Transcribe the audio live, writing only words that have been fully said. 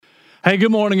Hey,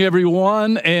 good morning,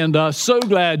 everyone, and so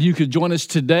glad you could join us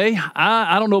today.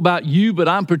 I don't know about you, but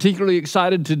I'm particularly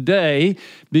excited today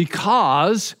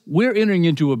because we're entering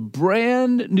into a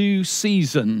brand new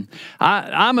season.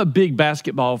 I'm a big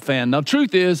basketball fan. Now,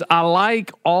 truth is, I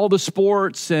like all the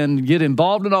sports and get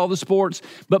involved in all the sports,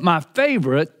 but my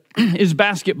favorite is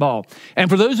basketball. And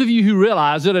for those of you who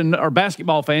realize it and are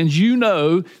basketball fans, you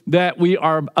know that we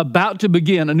are about to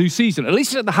begin a new season, at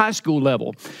least at the high school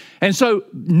level. And so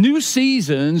new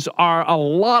seasons are a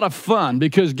lot of fun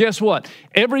because guess what?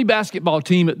 Every basketball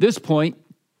team at this point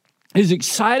is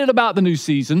excited about the new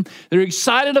season. They're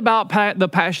excited about the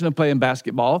passion of playing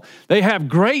basketball. They have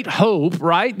great hope,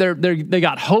 right? They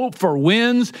got hope for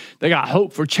wins. They got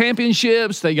hope for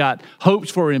championships. They got hopes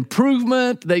for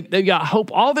improvement. They got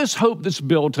hope, all this hope that's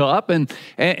built up.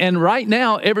 And right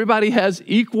now, everybody has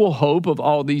equal hope of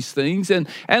all these things. And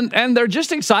they're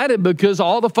just excited because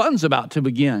all the fun's about to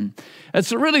begin.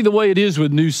 That's really the way it is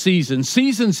with new seasons.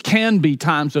 Seasons can be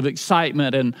times of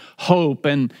excitement and hope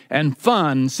and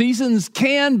fun. Seasons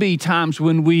can be times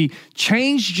when we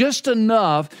change just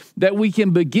enough that we can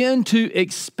begin to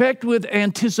expect with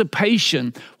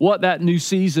anticipation what that new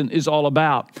season is all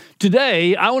about.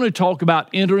 Today, I want to talk about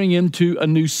entering into a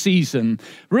new season.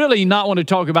 Really not want to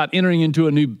talk about entering into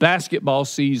a new basketball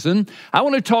season. I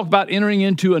want to talk about entering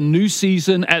into a new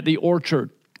season at the Orchard.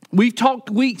 We've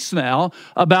talked weeks now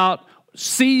about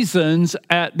seasons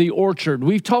at the Orchard.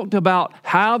 We've talked about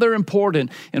how they're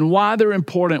important and why they're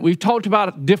important. We've talked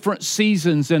about different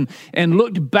seasons and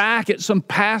looked back at some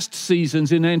past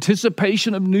seasons in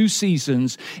anticipation of new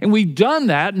seasons. And we've done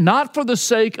that not for the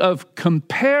sake of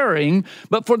comparing,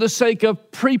 but for the sake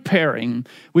of preparing.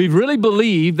 We really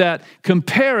believe that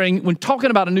comparing, when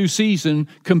talking about a new season,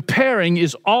 comparing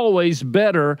is always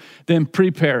better than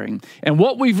preparing. And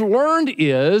what we've learned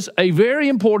is a very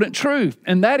important truth,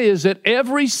 and that is that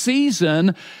every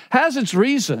season has its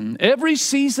reason. Every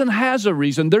season has a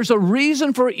reason. There's a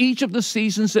reason for each of the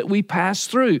seasons that we pass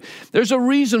through. There's a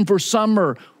reason for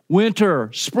summer, winter,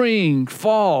 spring,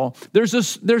 fall. There's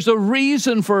a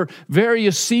reason for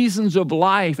various seasons of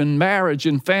life and marriage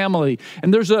and family.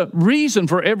 And there's a reason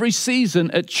for every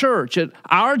season at church. And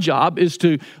our job is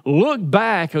to look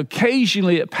back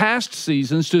occasionally at past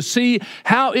seasons to see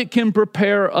how it can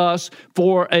prepare us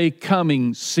for a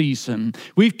coming season.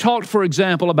 We've talked, for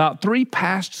example, about 3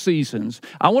 past seasons.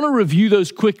 I want to review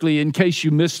those quickly in case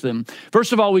you missed them.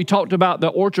 First of all, we talked about the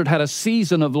Orchard had a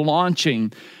season of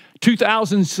launching.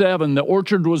 2007, the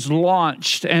Orchard was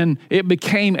launched and it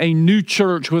became a new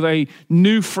church with a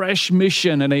new fresh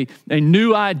mission and a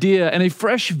new idea and a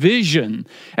fresh vision.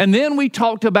 And then we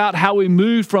talked about how we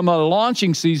moved from a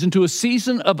launching season to a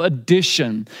season of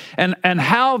addition and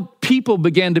how people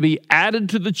began to be added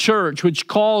to the church, which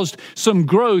caused some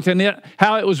growth and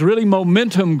how it was really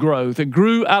momentum growth. It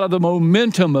grew out of the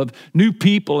momentum of new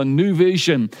people and new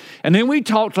vision. And then we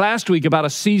talked last week about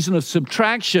a season of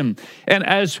subtraction. And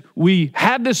as we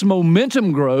had this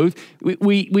momentum growth,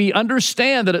 we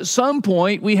understand that at some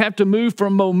point we have to move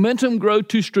from momentum growth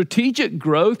to strategic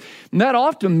growth, and that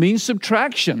often means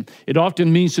subtraction. It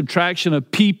often means subtraction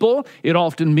of people. It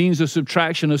often means a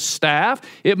subtraction of staff.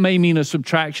 It may mean a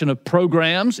subtraction of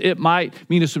programs. It might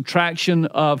mean a subtraction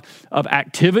of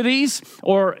activities,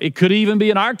 or it could even be,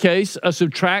 in our case, a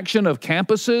subtraction of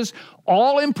campuses,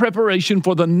 all in preparation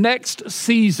for the next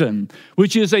season,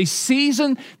 which is a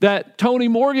season that Tony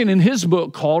Morgan in his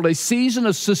book called a season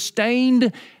of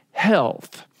sustained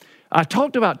health. I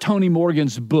talked about Tony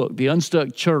Morgan's book, The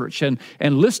Unstuck Church, and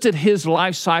listed his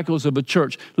life cycles of a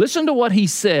church. Listen to what he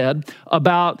said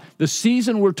about the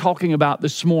season we're talking about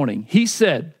this morning. He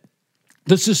said,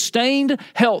 the sustained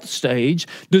health stage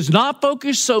does not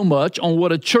focus so much on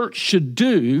what a church should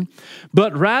do,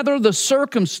 but rather the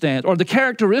circumstance or the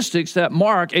characteristics that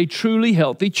mark a truly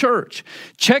healthy church.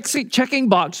 Checking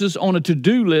boxes on a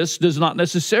to-do list does not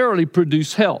necessarily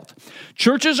produce health.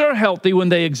 Churches are healthy when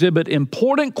they exhibit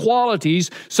important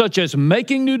qualities such as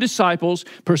making new disciples,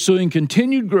 pursuing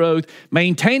continued growth,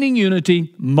 maintaining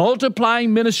unity,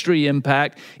 multiplying ministry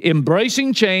impact,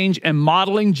 embracing change, and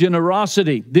modeling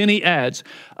generosity. Then he adds,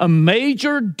 a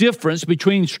major difference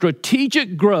between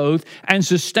strategic growth and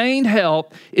sustained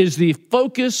health is the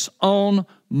focus on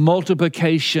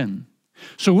multiplication.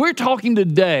 So we're talking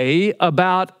today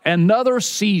about another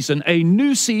season, a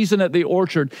new season at the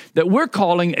Orchard that we're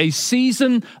calling a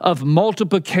season of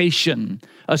multiplication.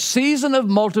 A season of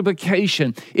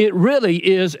multiplication. It really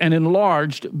is an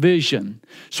enlarged vision.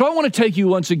 So I want to take you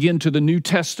once again to the New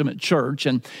Testament church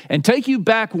and take you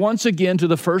back once again to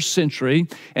the first century.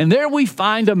 And there we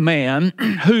find a man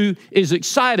who is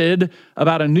excited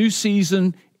about a new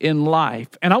season in life.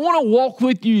 And I want to walk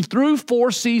with you through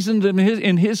 4 seasons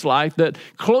in his life that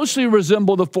closely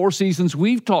resemble the 4 seasons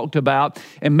we've talked about,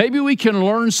 and maybe we can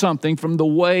learn something from the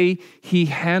way he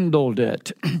handled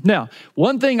it. Now,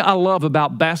 one thing I love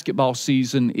about basketball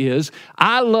season is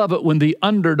I love it when the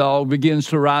underdog begins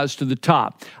to rise to the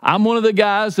top. I'm one of the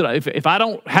guys that if I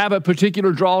don't have a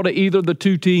particular draw to either of the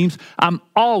 2 teams, I'm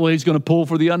always going to pull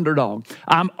for the underdog.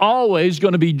 I'm always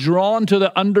going to be drawn to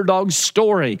the underdog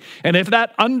story. And if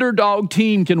that underdog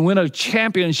team can win a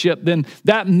championship, then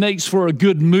that makes for a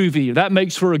good movie. That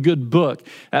makes for a good book.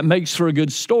 That makes for a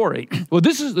good story. Well,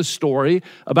 this is the story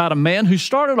about a man who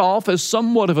started off as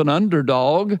somewhat of an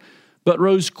underdog, but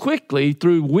rose quickly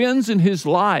through wins in his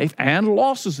life and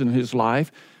losses in his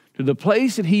life to the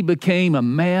place that he became a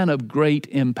man of great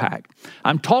impact.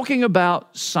 I'm talking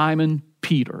about Simon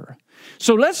Peter.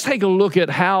 So let's take a look at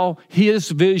how his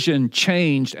vision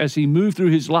changed as he moved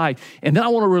through his life, and then I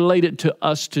want to relate it to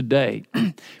us today.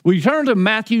 We turn to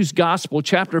Matthew's Gospel,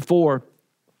 chapter 4,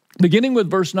 beginning with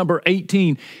verse number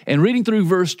 18 and reading through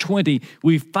verse 20,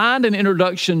 we find an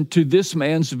introduction to this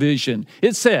man's vision.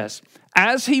 It says,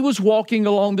 as he was walking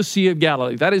along the Sea of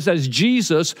Galilee, that is, as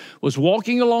Jesus was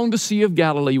walking along the Sea of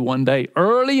Galilee one day,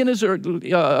 early in his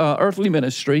earthly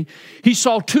ministry, he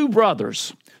saw 2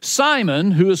 brothers,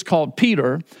 Simon, who is called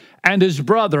Peter, and his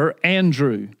brother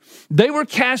Andrew. They were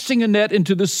casting a net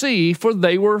into the sea, for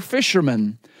they were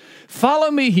fishermen.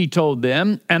 Follow me, he told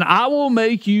them, and I will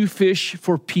make you fish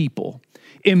for people.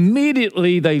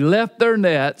 Immediately they left their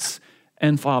nets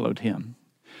and followed him.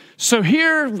 So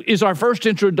here is our first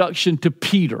introduction to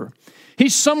Peter.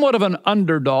 He's somewhat of an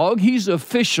underdog. He's a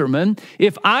fisherman.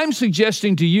 If I'm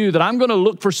suggesting to you that I'm going to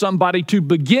look for somebody to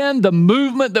begin the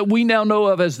movement that we now know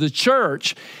of as the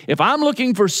church, if I'm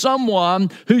looking for someone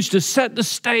who's to set the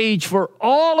stage for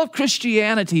all of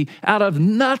Christianity out of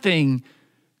nothing,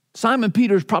 Simon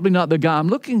Peter's probably not the guy I'm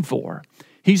looking for.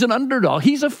 He's an underdog.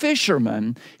 He's a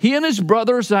fisherman. He and his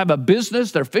brothers have a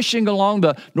business. They're fishing along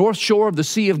the north shore of the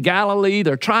Sea of Galilee.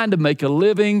 They're trying to make a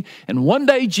living. And one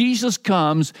day Jesus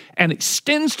comes and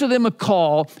extends to them a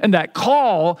call, and that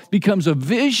call becomes a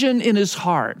vision in his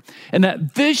heart. And that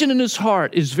vision in his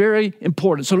heart is very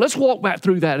important. So let's walk back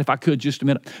through that if I could just a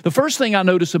minute. The first thing I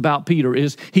notice about Peter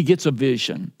is he gets a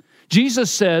vision.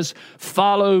 Jesus says,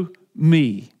 follow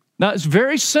me. Now, it's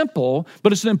very simple,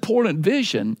 but it's an important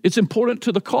vision. It's important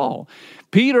to the call.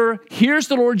 Peter hears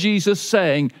the Lord Jesus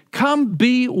saying, come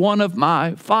be one of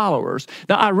my followers.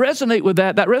 Now, I resonate with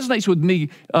that. That resonates with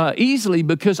me easily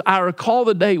because I recall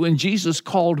the day when Jesus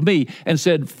called me and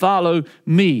said, follow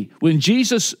me. When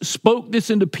Jesus spoke this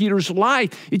into Peter's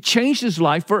life, it changed his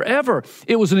life forever.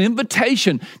 It was an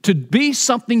invitation to be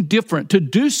something different, to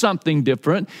do something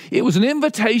different. It was an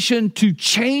invitation to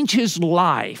change his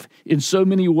life in so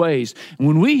many ways. And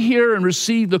when we hear and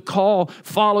receive the call,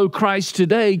 follow Christ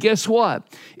today, guess what?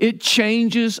 It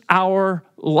changes our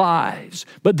lives.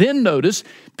 But then notice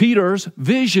Peter's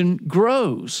vision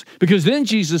grows, because then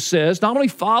Jesus says, not only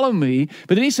follow me,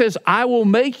 but then he says, I will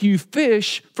make you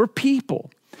fish for people.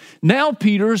 Now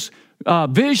Peter's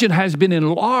vision has been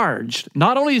enlarged.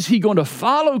 Not only is he going to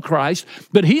follow Christ,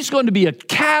 but he's going to be a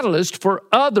catalyst for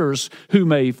others who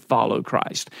may follow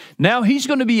Christ. Now he's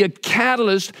going to be a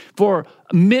catalyst for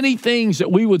many things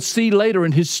that we would see later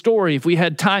in his story if we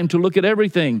had time to look at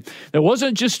everything. There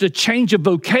wasn't just a change of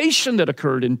vocation that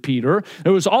occurred in Peter.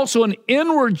 There was also an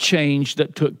inward change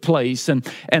that took place. And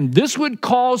this would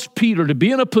cause Peter to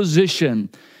be in a position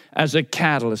as a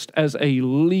catalyst, as a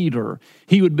leader.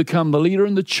 He would become the leader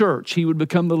in the church. He would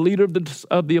become the leader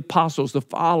of the apostles, the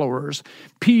followers.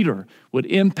 Peter would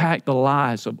impact the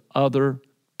lives of other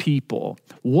people.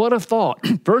 What a thought.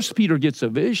 First, Peter gets a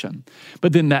vision,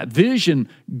 but then that vision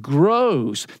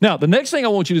grows. Now, the next thing I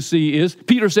want you to see is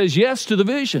Peter says yes to the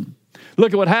vision.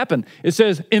 Look at what happened. It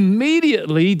says,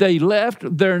 immediately they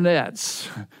left their nets.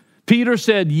 Peter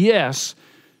said yes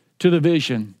to the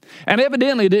vision. And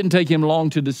evidently, it didn't take him long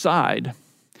to decide.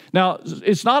 Now,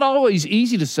 it's not always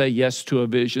easy to say yes to a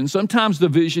vision. Sometimes the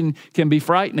vision can be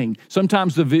frightening.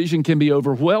 Sometimes the vision can be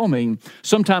overwhelming.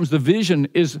 Sometimes the vision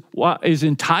is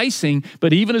enticing,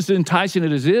 but even as enticing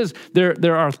as it is,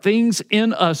 there are things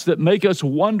in us that make us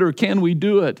wonder, can we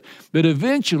do it? But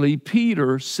eventually,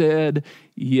 Peter said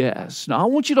yes. Now, I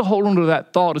want you to hold on to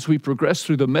that thought as we progress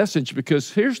through the message,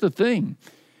 because here's the thing.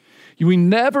 We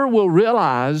never will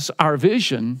realize our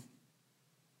vision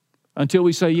until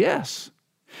we say yes.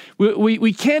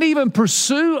 We can't even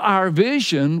pursue our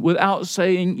vision without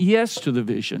saying yes to the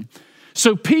vision.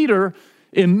 So Peter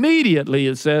immediately,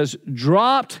 it says,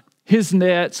 dropped his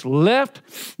nets, left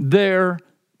their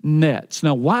nets.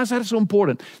 Now, why is that so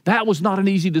important? That was not an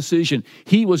easy decision.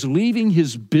 He was leaving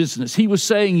his business. He was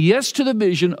saying yes to the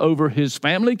vision over his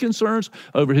family concerns,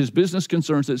 over his business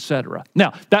concerns, etc.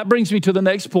 Now, that brings me to the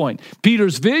next point.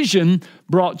 Peter's vision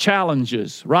brought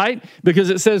challenges, right? Because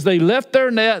it says they left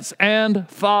their nets and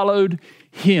followed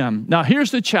him. Now,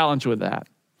 here's the challenge with that.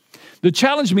 The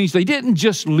challenge means they didn't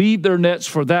just leave their nets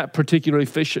for that particular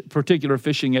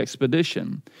fishing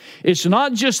expedition. It's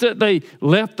not just that they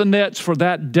left the nets for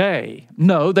that day.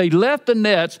 No, they left the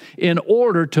nets in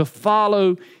order to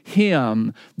follow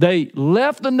him. They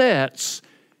left the nets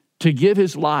to give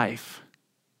his life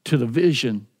to the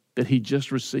vision that he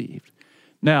just received.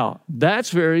 Now, that's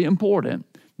very important.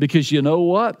 Because you know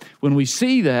what? When we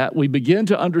see that, we begin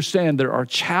to understand there are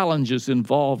challenges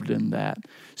involved in that.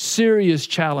 Serious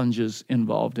challenges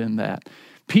involved in that.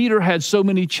 Peter had so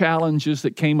many challenges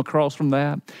that came across from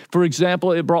that. For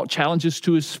example, it brought challenges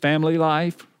to his family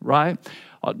life, right?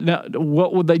 Now,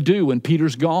 what would they do when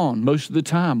Peter's gone most of the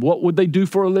time? What would they do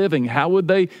for a living? How would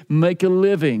they make a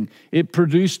living? It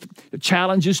produced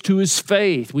challenges to his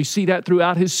faith. We see that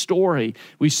throughout his story.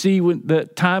 We see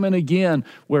that time and again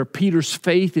where Peter's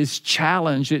faith is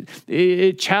challenged.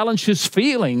 It challenged his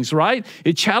feelings, right?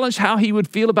 It challenged how he would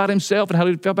feel about himself and how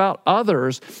he would feel about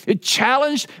others. It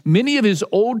challenged many of his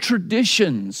old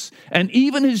traditions and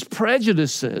even his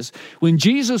prejudices. When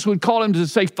Jesus would call him to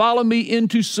say, "Follow me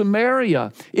into Samaria,"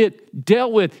 he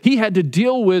had to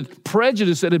deal with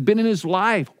prejudice that had been in his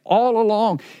life all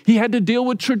along. He had to deal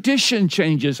with tradition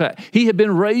changes. He had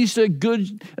been raised a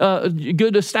good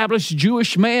established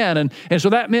Jewish man, and so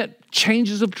that meant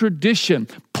changes of tradition.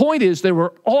 Point is, there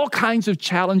were all kinds of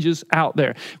challenges out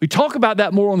there. We talk about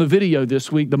that more on the video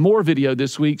this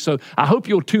week, so I hope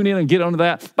you'll tune in and get onto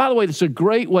that. By the way, it's a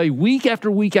great way week after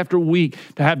week after week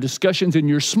to have discussions in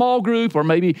your small group, or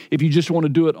maybe if you just want to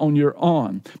do it on your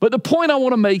own. But the point I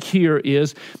want to make here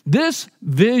is this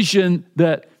vision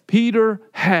that Peter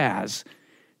has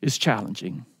is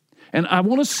challenging. And I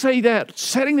want to say that,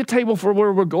 setting the table for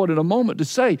where we're going in a moment, to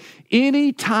say,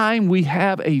 anytime we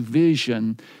have a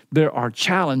vision, there are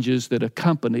challenges that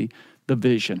accompany the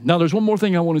vision. Now, there's one more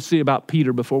thing I want to see about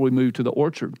Peter before we move to the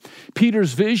orchard.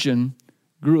 Peter's vision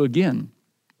grew again.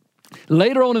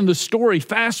 Later on in the story,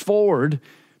 fast forward,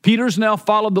 Peter's now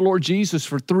followed the Lord Jesus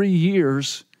for 3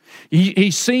 years.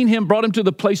 He's seen him, brought him to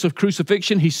the place of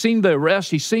crucifixion. He's seen the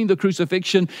arrest. He's seen the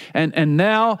crucifixion and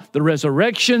now the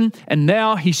resurrection. And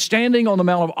now he's standing on the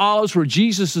Mount of Olives where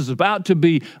Jesus is about to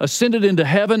be ascended into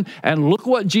heaven. And look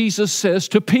what Jesus says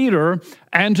to Peter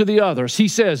and to the others. He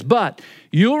says, "But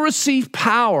you'll receive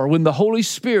power when the Holy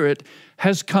Spirit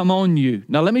has come on you."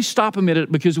 Now, let me stop a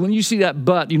minute, because when you see that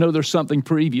 "but," you know there's something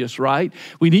previous, right?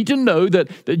 We need to know that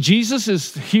Jesus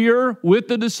is here with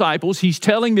the disciples. He's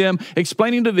telling them,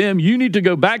 explaining to them, you need to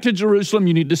go back to Jerusalem.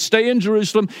 You need to stay in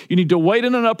Jerusalem. You need to wait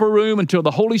in an upper room until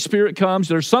the Holy Spirit comes.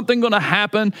 There's something going to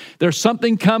happen. There's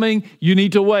something coming. You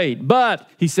need to wait. But,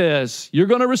 he says, you're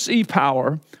going to receive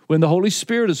power when the Holy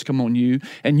Spirit has come on you,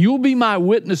 and you'll be my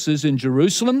witnesses in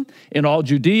Jerusalem, in all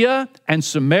Judea and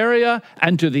Samaria,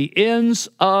 and to the ends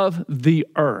of the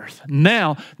earth.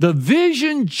 Now, the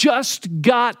vision just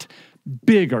got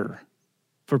bigger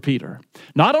for Peter.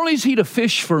 Not only is he to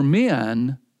fish for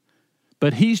men,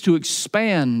 but he's to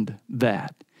expand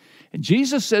that. And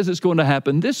Jesus says it's going to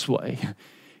happen this way.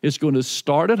 It's going to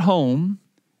start at home,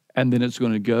 and then it's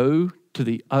going to go to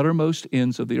the uttermost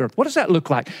ends of the earth. What does that look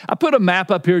like? I put a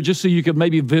map up here just so you could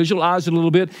maybe visualize it a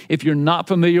little bit if you're not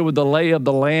familiar with the lay of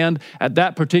the land at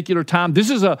that particular time. This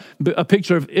is a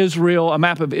picture of Israel, a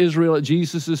map of Israel at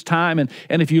Jesus' time. And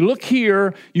if you look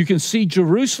here, you can see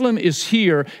Jerusalem is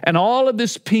here, and all of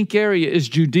this pink area is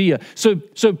Judea.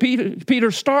 So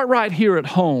Peter, start right here at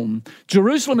home.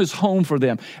 Jerusalem is home for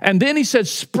them. And then he said,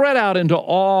 spread out into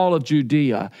all of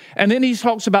Judea. And then he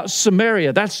talks about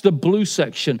Samaria. That's the blue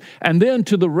section. And then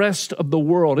to the rest of the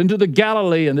world, into the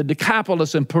Galilee and the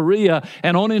Decapolis and Perea,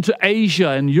 and on into Asia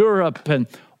and Europe and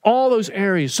all those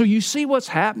areas. So you see what's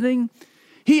happening?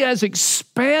 He has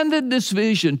expanded this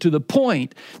vision to the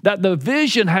point that the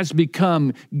vision has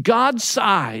become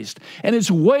God-sized, and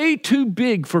it's way too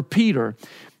big for Peter.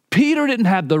 Peter didn't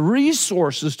have the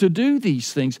resources to do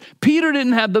these things. Peter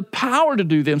didn't have the power to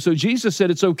do them. So Jesus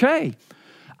said, it's okay.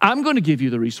 I'm going to give you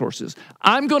the resources.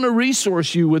 I'm going to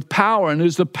resource you with power, and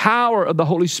it's the power of the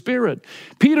Holy Spirit.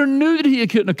 Peter knew that he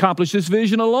couldn't accomplish this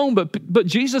vision alone, but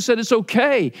Jesus said it's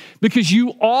okay because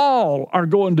you all are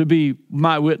going to be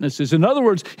my witnesses. In other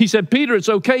words, he said, Peter, it's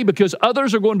okay because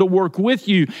others are going to work with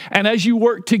you, and as you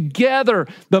work together,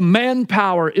 the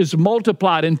manpower is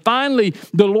multiplied. And finally,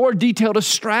 the Lord detailed a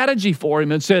strategy for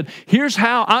him and said, here's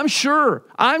how. I'm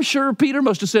sure Peter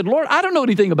must have said, Lord, I don't know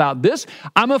anything about this.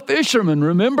 I'm a fisherman,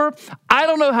 remember? I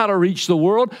don't know how to reach the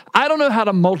world. I don't know how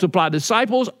to multiply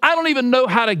disciples. I don't even know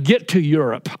how to get to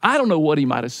Europe. I don't know what he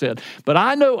might have said, but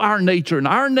I know our nature, and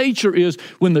our nature is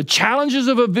when the challenges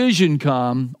of a vision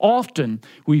come, often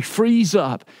we freeze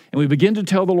up and we begin to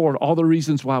tell the Lord all the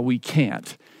reasons why we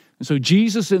can't. And so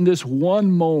Jesus, in this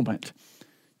one moment,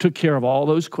 took care of all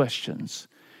those questions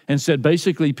and said,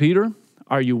 basically, Peter,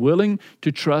 are you willing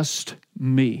to trust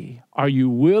me? Are you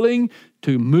willing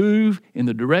to move in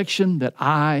the direction that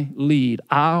I lead?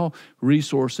 I'll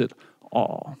resource it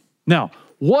all. Now,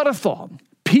 what a thought.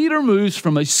 Peter moves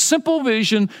from a simple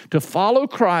vision to follow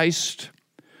Christ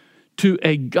to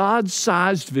a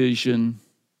God-sized vision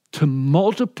to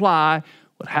multiply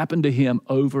what happened to him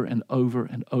over and over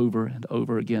and over and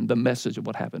over again, the message of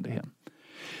what happened to him.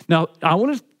 Now, I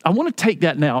want to take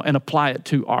that now and apply it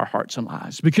to our hearts and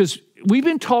lives, because we've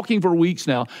been talking for weeks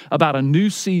now about a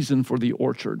new season for the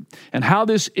Orchard and how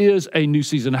this is a new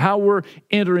season, how we're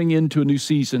entering into a new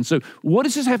season. So what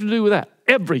does this have to do with that?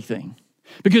 Everything.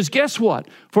 Because guess what?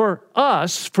 For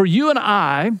us, for you and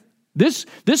I, this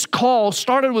call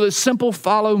started with a simple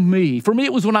follow me. For me,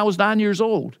 it was when I was 9 years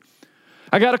old.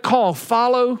 I got a call,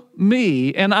 follow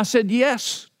me, and I said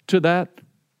yes to that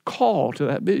call, to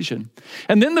that vision.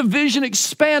 And then the vision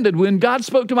expanded when God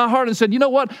spoke to my heart and said, you know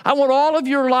what? I want all of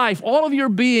your life, all of your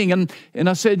being. And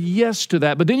I said yes to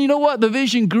that. But then you know what? The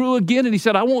vision grew again, and he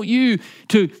said, I want you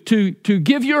to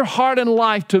give your heart and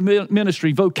life to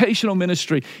ministry, vocational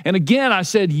ministry. And again, I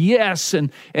said yes,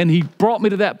 and he brought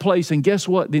me to that place. And guess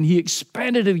what? Then he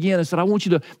expanded it again and said, I want you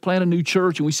to plant a new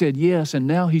church. And we said yes. And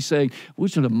now he's saying, we're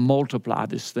going to multiply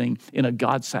this thing in a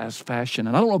God-sized fashion.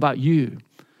 And I don't know about you,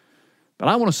 but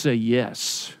I want to say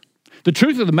yes. The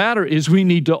truth of the matter is we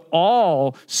need to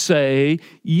all say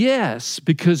yes,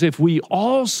 because if we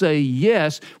all say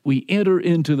yes, we enter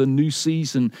into the new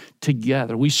season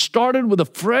together. We started with a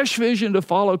fresh vision to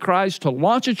follow Christ, to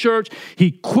launch a church.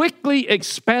 He quickly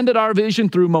expanded our vision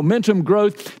through momentum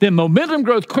growth. Then momentum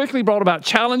growth quickly brought about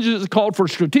challenges that called for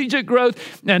strategic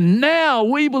growth. And now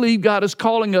we believe God is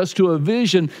calling us to a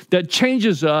vision that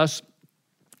changes us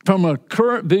from a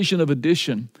current vision of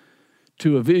addition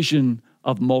to a vision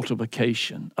of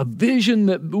multiplication, a vision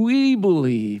that we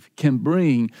believe can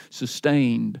bring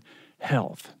sustained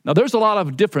health. Now, there's a lot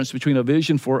of difference between a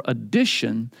vision for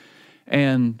addition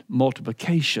and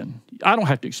multiplication. I don't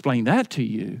have to explain that to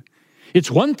you.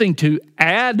 It's one thing to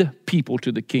add people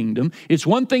to the kingdom. It's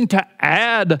one thing to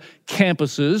add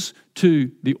campuses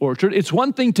to the Orchard. It's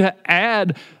one thing to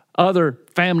add other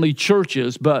family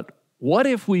churches, but what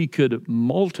if we could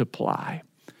multiply?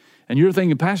 And you're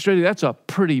thinking, Pastor Eddie, that's a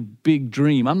pretty big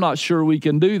dream. I'm not sure we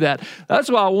can do that.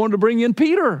 That's why I wanted to bring in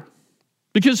Peter,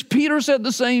 because Peter said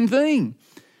the same thing.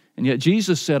 And yet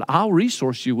Jesus said, I'll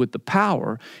resource you with the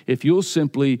power if you'll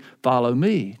simply follow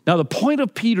me. Now, the point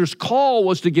of Peter's call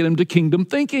was to get him to kingdom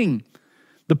thinking.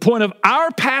 The point of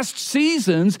our past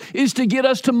seasons is to get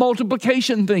us to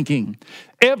multiplication thinking.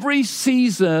 Every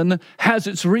season has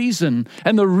its reason.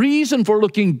 And the reason for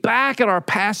looking back at our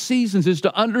past seasons is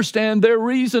to understand their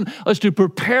reason is to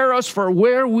prepare us for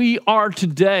where we are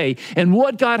today and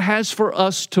what God has for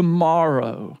us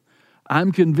tomorrow.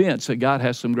 I'm convinced that God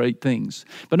has some great things.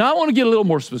 But now I want to get a little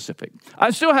more specific.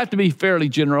 I still have to be fairly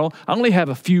general. I only have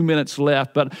a few minutes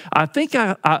left, but I think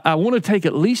I want to take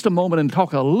at least a moment and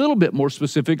talk a little bit more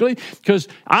specifically, because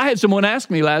I had someone ask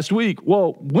me last week,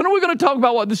 well, when are we going to talk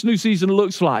about what this new season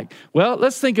looks like? Well,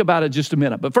 let's think about it just a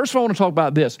minute. But first of all, I want to talk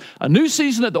about this. A new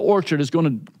season at the Orchard is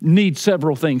going to need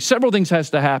several things. Several things has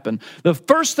to happen. The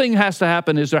first thing has to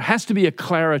happen is there has to be a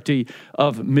clarity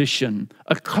of mission.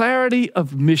 A clarity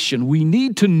of mission. We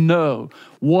need to know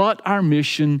what our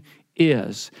mission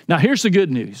is. Now, here's the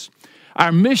good news.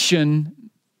 Our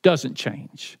mission doesn't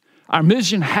change. Our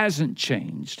mission hasn't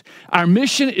changed. Our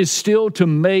mission is still to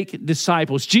make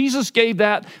disciples. Jesus gave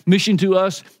that mission to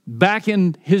us back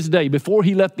in his day, before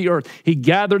he left the earth, he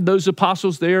gathered those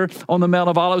apostles there on the Mount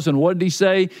of Olives. And what did he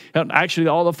say? And actually,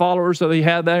 all the followers that he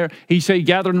had there, he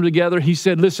gathered them together. He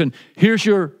said, listen, here's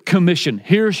your commission.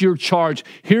 Here's your charge.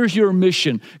 Here's your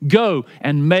mission. Go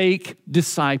and make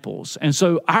disciples. And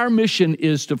so our mission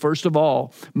is to, first of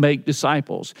all, make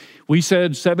disciples. We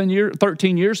said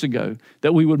 13 years ago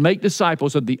that we would make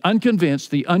disciples of the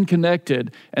unconvinced, the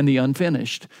unconnected, and the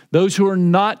unfinished. Those who are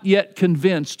not yet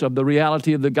convinced of the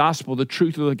reality of the gospel, the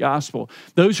truth of the gospel.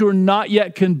 Those who are not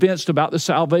yet convinced about the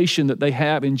salvation that they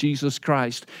have in Jesus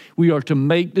Christ. We are to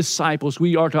make disciples.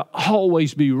 We are to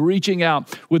always be reaching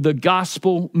out with the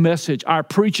gospel message. Our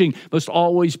preaching must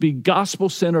always be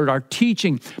gospel-centered. Our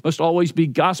teaching must always be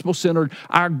gospel-centered.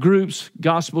 Our groups,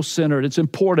 gospel-centered. It's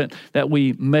important that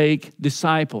we make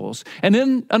disciples. And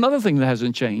then another thing that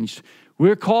hasn't changed.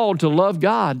 We're called to love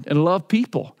God and love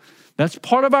people. That's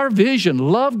part of our vision.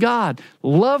 Love God,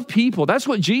 love people. That's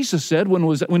what Jesus said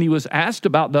when he was asked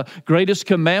about the greatest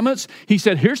commandments. He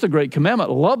said, here's the great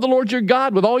commandment. Love the Lord your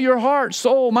God with all your heart,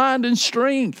 soul, mind, and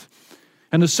strength.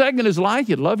 And the second is like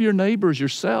it. Love your neighbors,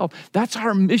 yourself. That's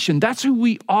our mission. That's who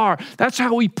we are. That's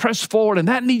how we press forward. And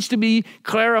that needs to be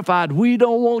clarified. We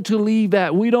don't want to leave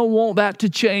that. We don't want that to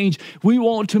change. We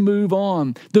want to move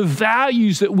on. The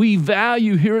values that we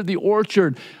value here at the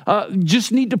Orchard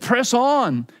just need to press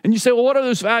on. And you say, well, what are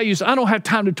those values? I don't have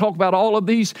time to talk about all of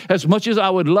these as much as I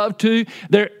would love to.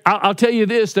 I'll tell you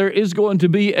this, there is going to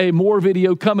be a more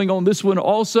video coming on this one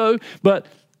also, but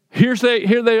here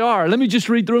they are. Let me just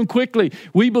read through them quickly.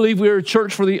 We believe we're a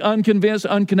church for the unconvinced,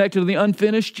 unconnected, and the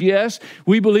unfinished. Yes.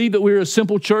 We believe that we're a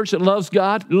simple church that loves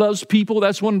God, loves people.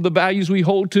 That's one of the values we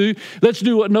hold to. Let's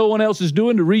do what no one else is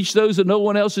doing to reach those that no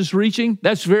one else is reaching.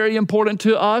 That's very important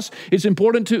to us. It's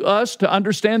important to us to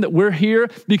understand that we're here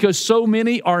because so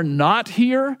many are not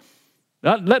here.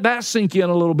 Let that sink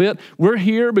in a little bit. We're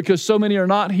here because so many are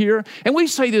not here. And we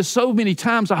say this so many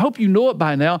times. I hope you know it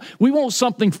by now. We want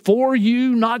something for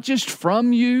you, not just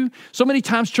from you. So many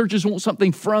times churches want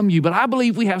something from you, but I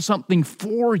believe we have something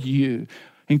for you,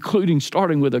 including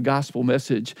starting with a gospel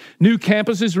message. New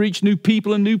campuses reach new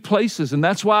people in new places, and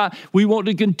that's why we want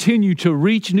to continue to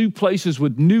reach new places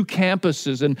with new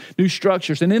campuses and new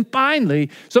structures. And then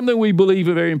finally, something we believe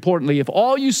very importantly, if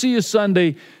all you see is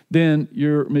Sunday, then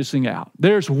you're missing out.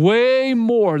 There's way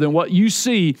more than what you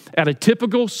see at a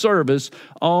typical service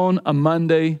on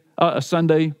a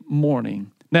Sunday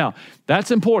morning. Now,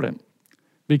 that's important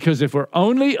because if we're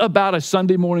only about a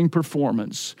Sunday morning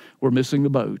performance, we're missing the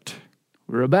boat.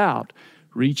 We're about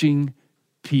reaching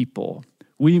people.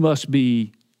 We must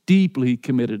be deeply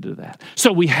committed to that.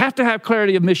 So we have to have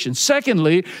clarity of mission.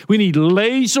 Secondly, we need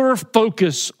laser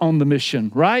focus on the mission,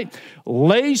 right?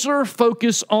 Laser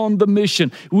focus on the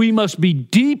mission. We must be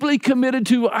deeply committed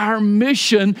to our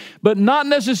mission, but not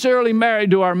necessarily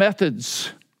married to our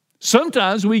methods.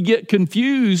 Sometimes we get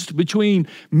confused between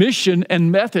mission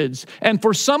and methods. And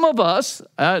for some of us,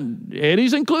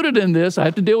 Eddie's included in this, I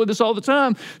have to deal with this all the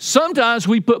time. Sometimes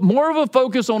we put more of a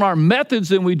focus on our methods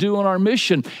than we do on our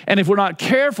mission. And if we're not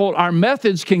careful, our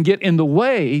methods can get in the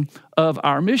way of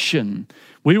our mission.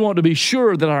 We want to be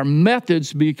sure that our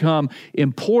methods become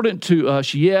important to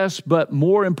us, yes, but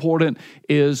more important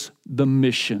is the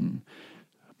mission.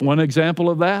 One example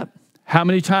of that. How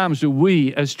many times do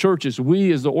we as churches,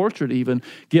 we as the Orchard even,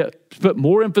 put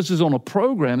more emphasis on a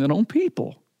program than on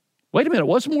people? Wait a minute,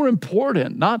 what's more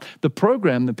important? Not the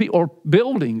program than people, or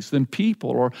buildings than people,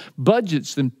 or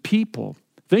budgets than people.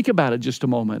 Think about it just a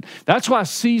moment. That's why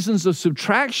seasons of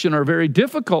subtraction are very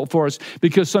difficult for us,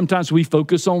 because sometimes we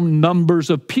focus on numbers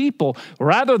of people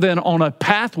rather than on a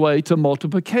pathway to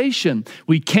multiplication.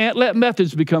 We can't let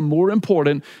methods become more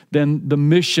important than the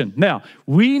mission. Now,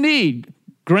 we need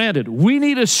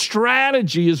a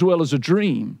strategy as well as a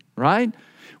dream, right?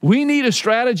 We need a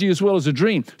strategy as well as a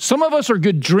dream. Some of us are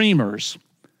good dreamers,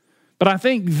 but I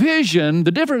think vision,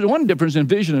 one difference in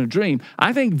vision and a dream,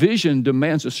 I think vision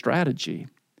demands a strategy.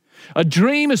 A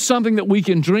dream is something that we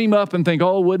can dream up and think,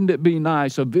 oh, wouldn't it be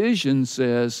nice? A vision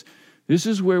says, this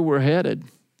is where we're headed.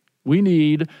 We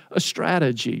need a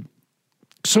strategy.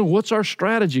 So what's our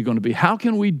strategy going to be? How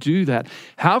can we do that?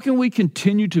 How can we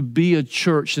continue to be a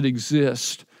church that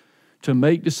exists to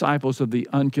make disciples of the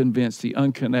unconvinced, the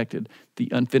unconnected, the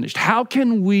unfinished? How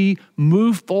can we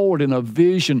move forward in a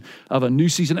vision of a new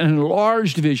season, an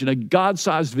enlarged vision, a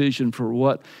God-sized vision for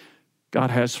what God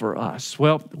has for us?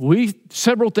 Well,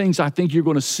 several things I think you're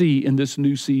going to see in this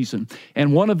new season.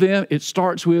 And one of them, it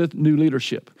starts with new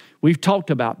leadership. We've talked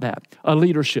about that, a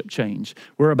leadership change.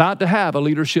 We're about to have a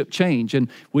leadership change, and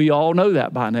we all know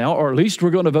that by now, or at least we're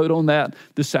going to vote on that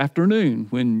this afternoon.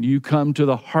 When you come to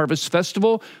the Harvest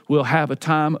Festival, we'll have a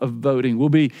time of voting. We'll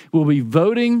be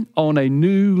voting on a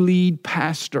new lead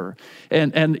pastor.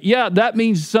 And yeah, that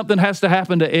means something has to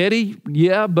happen to Eddie.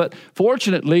 Yeah, but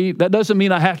fortunately, that doesn't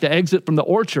mean I have to exit from the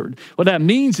orchard. What that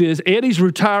means is Eddie's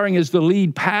retiring as the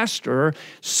lead pastor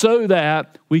so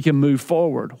that we can move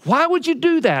forward. Why would you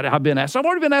do that? I've been asked. I've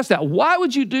already been asked that. Why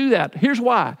would you do that? Here's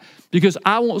why. Because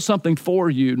I want something for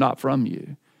you, not from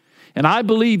you. And I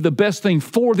believe the best thing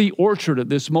for the orchard at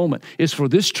this moment is for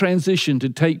this transition to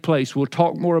take place. We'll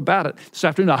talk more about it this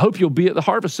afternoon. I hope you'll be at the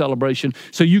harvest celebration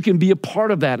so you can be a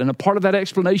part of that and a part of that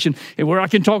explanation, and where I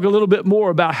can talk a little bit more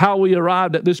about how we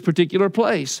arrived at this particular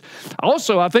place.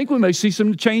 Also, I think we may see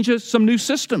some changes, some new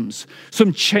systems,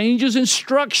 some changes in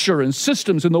structure and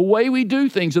systems and the way we do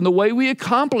things and the way we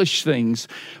accomplish things.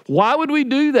 Why would we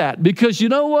do that? Because you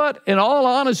know what? In all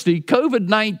honesty,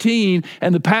 COVID-19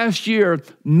 and the past year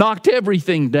knocked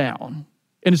everything down.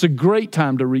 And it's a great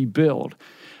time to rebuild.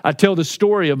 I tell the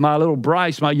story of my little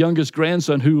Bryce, my youngest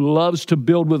grandson, who loves to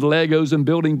build with Legos and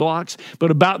building blocks.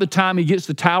 But about the time he gets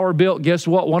the tower built, guess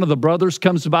what? One of the brothers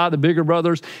comes by, the bigger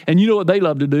brothers, and you know what they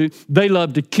love to do? They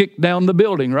love to kick down the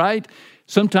building, right?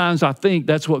 Sometimes I think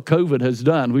that's what COVID has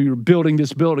done. We were building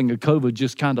this building, and COVID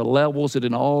just kind of levels it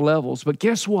in all levels. But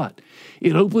guess what?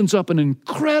 It opens up an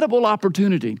incredible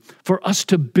opportunity for us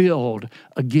to build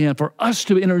again, for us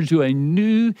to enter into a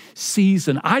new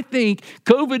season. I think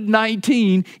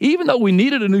COVID-19, even though we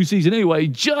needed a new season anyway,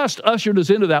 just ushered us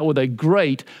into that with a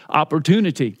great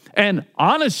opportunity. And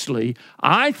honestly,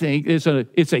 I think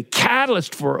it's a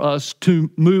catalyst for us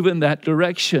to move in that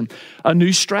direction, a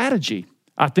new strategy.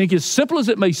 I think as simple as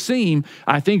it may seem,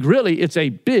 I think really it's a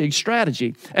big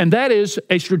strategy. And that is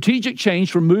a strategic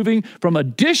change from moving from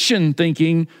addition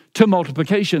thinking to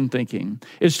multiplication thinking.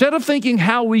 Instead of thinking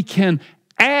how we can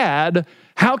add,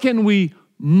 how can we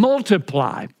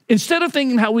multiply? Instead of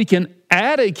thinking how we can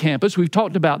add a campus, we've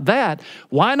talked about that,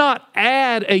 why not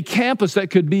add a campus that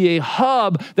could be a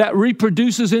hub that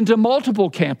reproduces into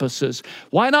multiple campuses?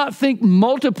 Why not think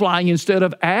multiplying instead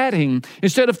of adding?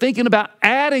 Instead of thinking about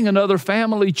adding another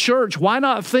family church, why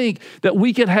not think that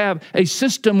we could have a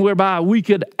system whereby we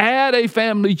could add a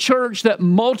family church that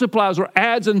multiplies or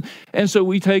adds, and so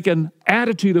we take an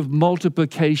attitude of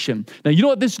multiplication. Now, you know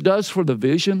what this does for the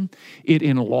vision? It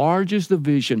enlarges the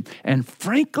vision, and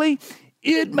frankly,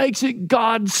 it makes it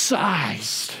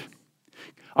God-sized.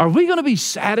 Are we going to be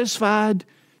satisfied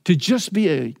to just be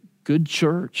a good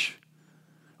church?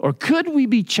 Or could we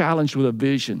be challenged with a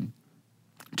vision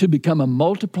to become a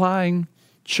multiplying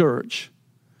church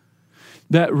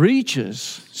that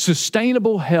reaches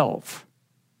sustainable health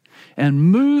and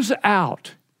moves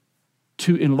out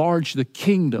to enlarge the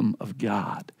kingdom of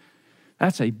God?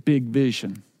 That's a big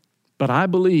vision. But I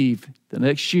believe the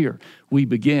next year we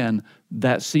begin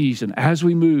that season. As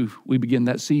we move, we begin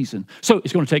that season. So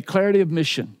it's going to take clarity of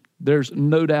mission. There's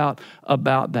no doubt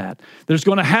about that. There's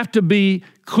going to have to be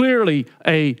clearly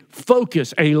a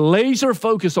focus, a laser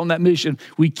focus on that mission.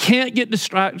 We can't get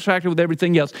distracted with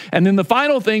everything else. And then the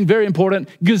final thing, very important,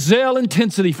 gazelle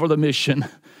intensity for the mission.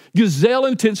 Gazelle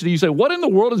intensity. You say, what in the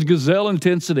world is gazelle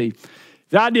intensity?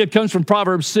 The idea comes from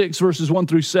Proverbs 6, verses 1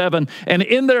 through 7. And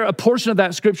in there, a portion of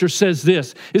that scripture says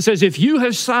this. It says, if you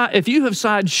have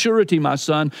sighed surety, my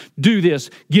son, do this.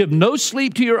 Give no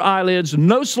sleep to your eyelids,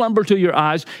 no slumber to your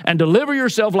eyes, and deliver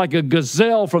yourself like a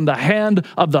gazelle from the hand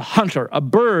of the hunter, a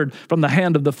bird from the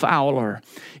hand of the fowler.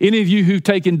 Any of you who've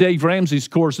taken Dave Ramsey's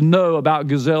course know about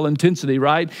gazelle intensity,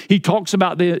 right? He talks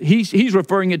about he's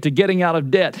referring it to getting out of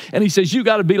debt. And he says, you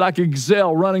got to be like a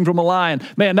gazelle running from a lion.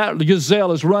 Man, that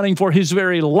gazelle is running for his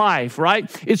very life,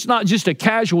 right? It's not just a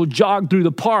casual jog through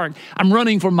the park. I'm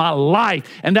running for my life.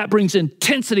 And that brings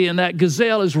intensity, and that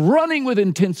gazelle is running with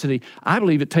intensity. I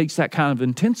believe it takes that kind of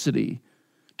intensity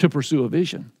to pursue a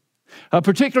vision,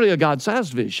 particularly a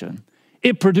God-sized vision.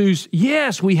 It produced,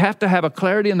 yes, we have to have a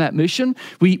clarity in that mission.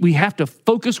 We have to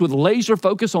focus with laser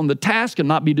focus on the task and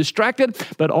not be distracted.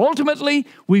 But ultimately,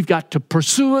 we've got to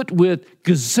pursue it with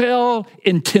gazelle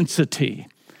intensity.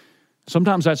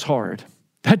 Sometimes that's hard.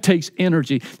 That takes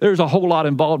energy. There's a whole lot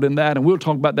involved in that, and we'll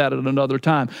talk about that at another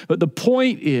time. But the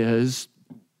point is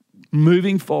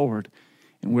moving forward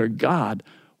and where God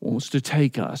wants to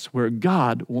take us, where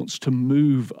God wants to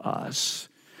move us.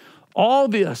 All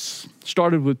this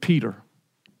started with Peter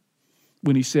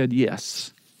when he said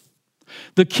yes.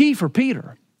 The key for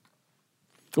Peter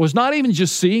was not even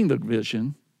just seeing the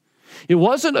vision. It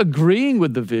wasn't agreeing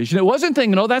with the vision. It wasn't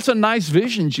thinking, oh, that's a nice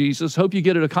vision, Jesus. Hope you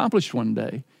get it accomplished one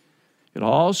day. It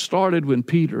all started when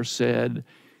Peter said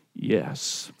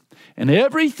yes. And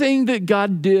everything that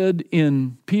God did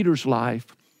in Peter's life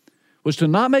was to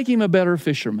not make him a better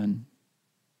fisherman,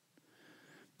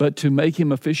 but to make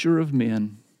him a fisher of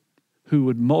men who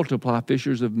would multiply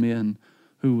fishers of men,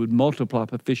 who would multiply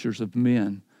fishers of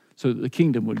men so that the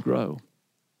kingdom would grow.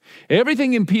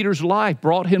 Everything in Peter's life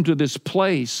brought him to this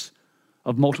place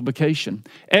of multiplication.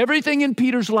 Everything in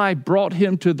Peter's life brought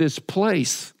him to this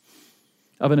place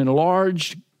of an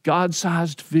enlarged,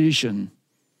 God-sized vision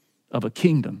of a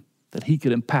kingdom that he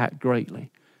could impact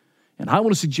greatly. And I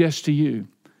want to suggest to you,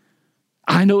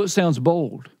 I know it sounds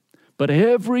bold, but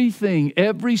everything,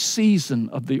 every season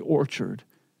of the orchard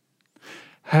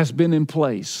has been in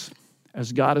place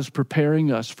as God is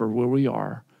preparing us for where we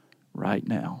are right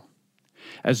now.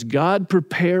 As God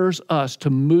prepares us to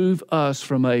move us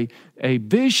from a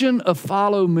vision of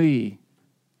follow me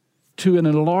to an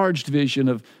enlarged vision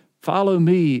of follow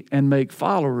me and make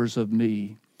followers of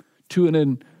me, to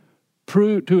an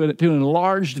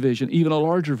enlarged vision, even a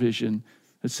larger vision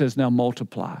that says now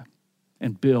multiply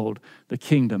and build the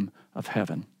kingdom of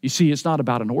heaven. You see, it's not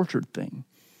about an orchard thing.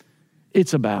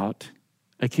 It's about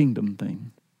a kingdom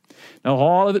thing. Now,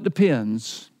 all of it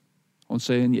depends on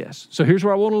saying yes. So here's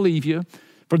where I want to leave you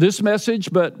for this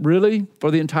message, but really for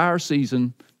the entire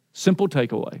season. Simple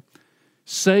takeaway.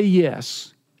 Say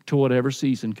yes to whatever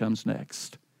season comes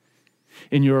next.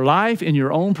 In your life, in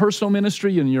your own personal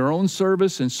ministry, in your own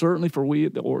service, and certainly for we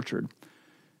at the Orchard,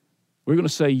 we're going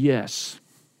to say yes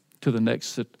to the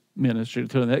next ministry,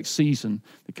 to the next season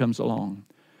that comes along.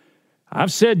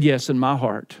 I've said yes in my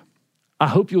heart. I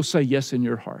hope you'll say yes in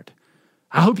your heart.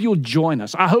 I hope you'll join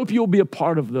us. I hope you'll be a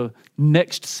part of the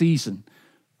next season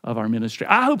of our ministry.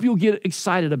 I hope you'll get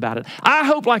excited about it. I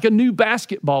hope, like a new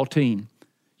basketball team,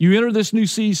 you enter this new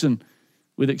season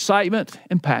with excitement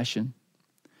and passion,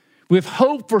 with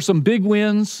hope for some big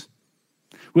wins,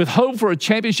 with hope for a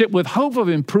championship, with hope of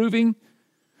improving,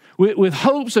 with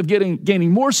hopes of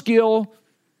gaining more skill,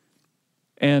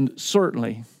 and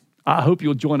certainly, I hope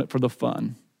you'll join it for the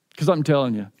fun. Because I'm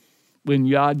telling you, when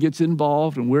God gets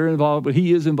involved and we're involved, but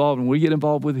He is involved and we get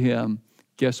involved with Him,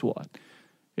 guess what?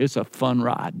 It's a fun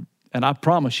ride. And I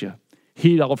promise you,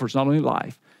 He offers not only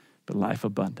life, but life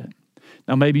abundant.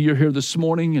 Now, maybe you're here this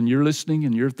morning and you're listening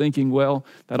and you're thinking, well,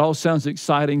 that all sounds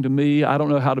exciting to me. I don't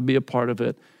know how to be a part of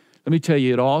it. Let me tell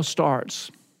you, it all starts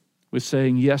with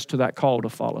saying yes to that call to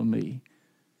follow me.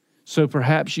 So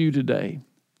perhaps you today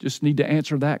just need to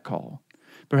answer that call.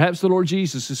 Perhaps the Lord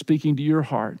Jesus is speaking to your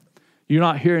heart. You're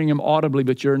not hearing Him audibly,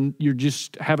 but you're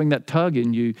just having that tug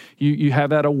in you. You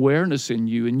have that awareness in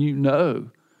you, and you know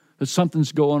that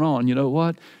something's going on. You know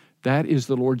what? That is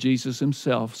the Lord Jesus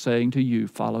Himself saying to you,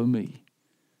 follow me.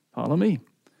 Follow me.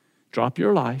 Drop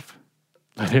your life.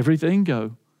 Let everything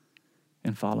go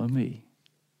and follow me.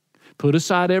 Put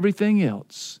aside everything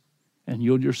else and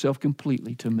yield yourself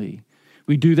completely to me.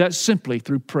 We do that simply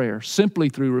through prayer, simply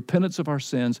through repentance of our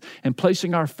sins and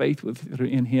placing our faith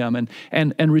in Him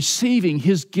and receiving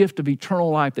His gift of eternal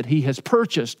life that He has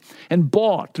purchased and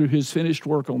bought through His finished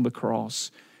work on the cross.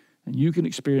 And you can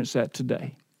experience that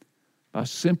today by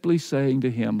simply saying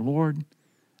to Him, Lord,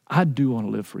 I do want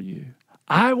to live for you.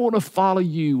 I want to follow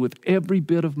you with every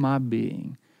bit of my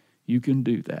being. You can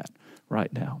do that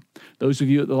right now. Those of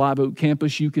you at the Live Oak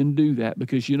campus, you can do that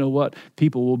because you know what?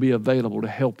 People will be available to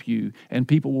help you and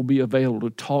people will be available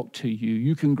to talk to you.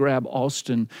 You can grab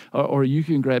Austin or you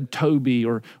can grab Toby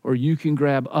or you can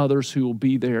grab others who will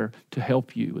be there to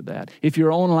help you with that. If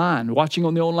you're online, watching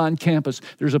on the online campus,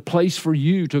 there's a place for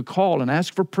you to call and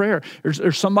ask for prayer.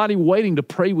 There's somebody waiting to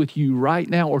pray with you right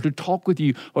now or to talk with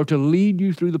you or to lead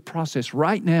you through the process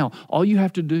right now. All you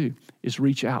have to do is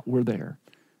reach out. We're there.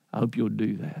 I hope you'll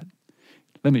do that.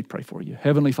 Let me pray for you.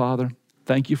 Heavenly Father,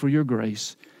 thank you for your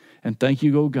grace. And thank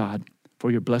you, oh God, for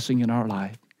your blessing in our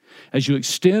life. As you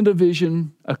extend a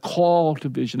vision, a call to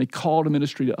vision, a call to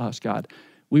ministry to us, God,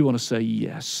 we want to say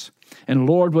yes. And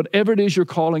Lord, whatever it is you're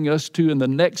calling us to in the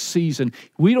next season,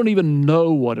 we don't even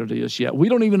know what it is yet. We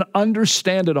don't even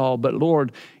understand it all. But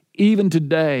Lord, even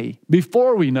today,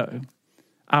 before we know,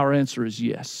 our answer is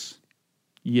yes.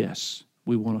 Yes,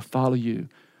 we want to follow you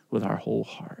with our whole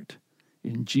heart.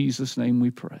 In Jesus' name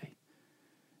we pray.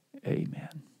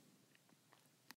 Amen.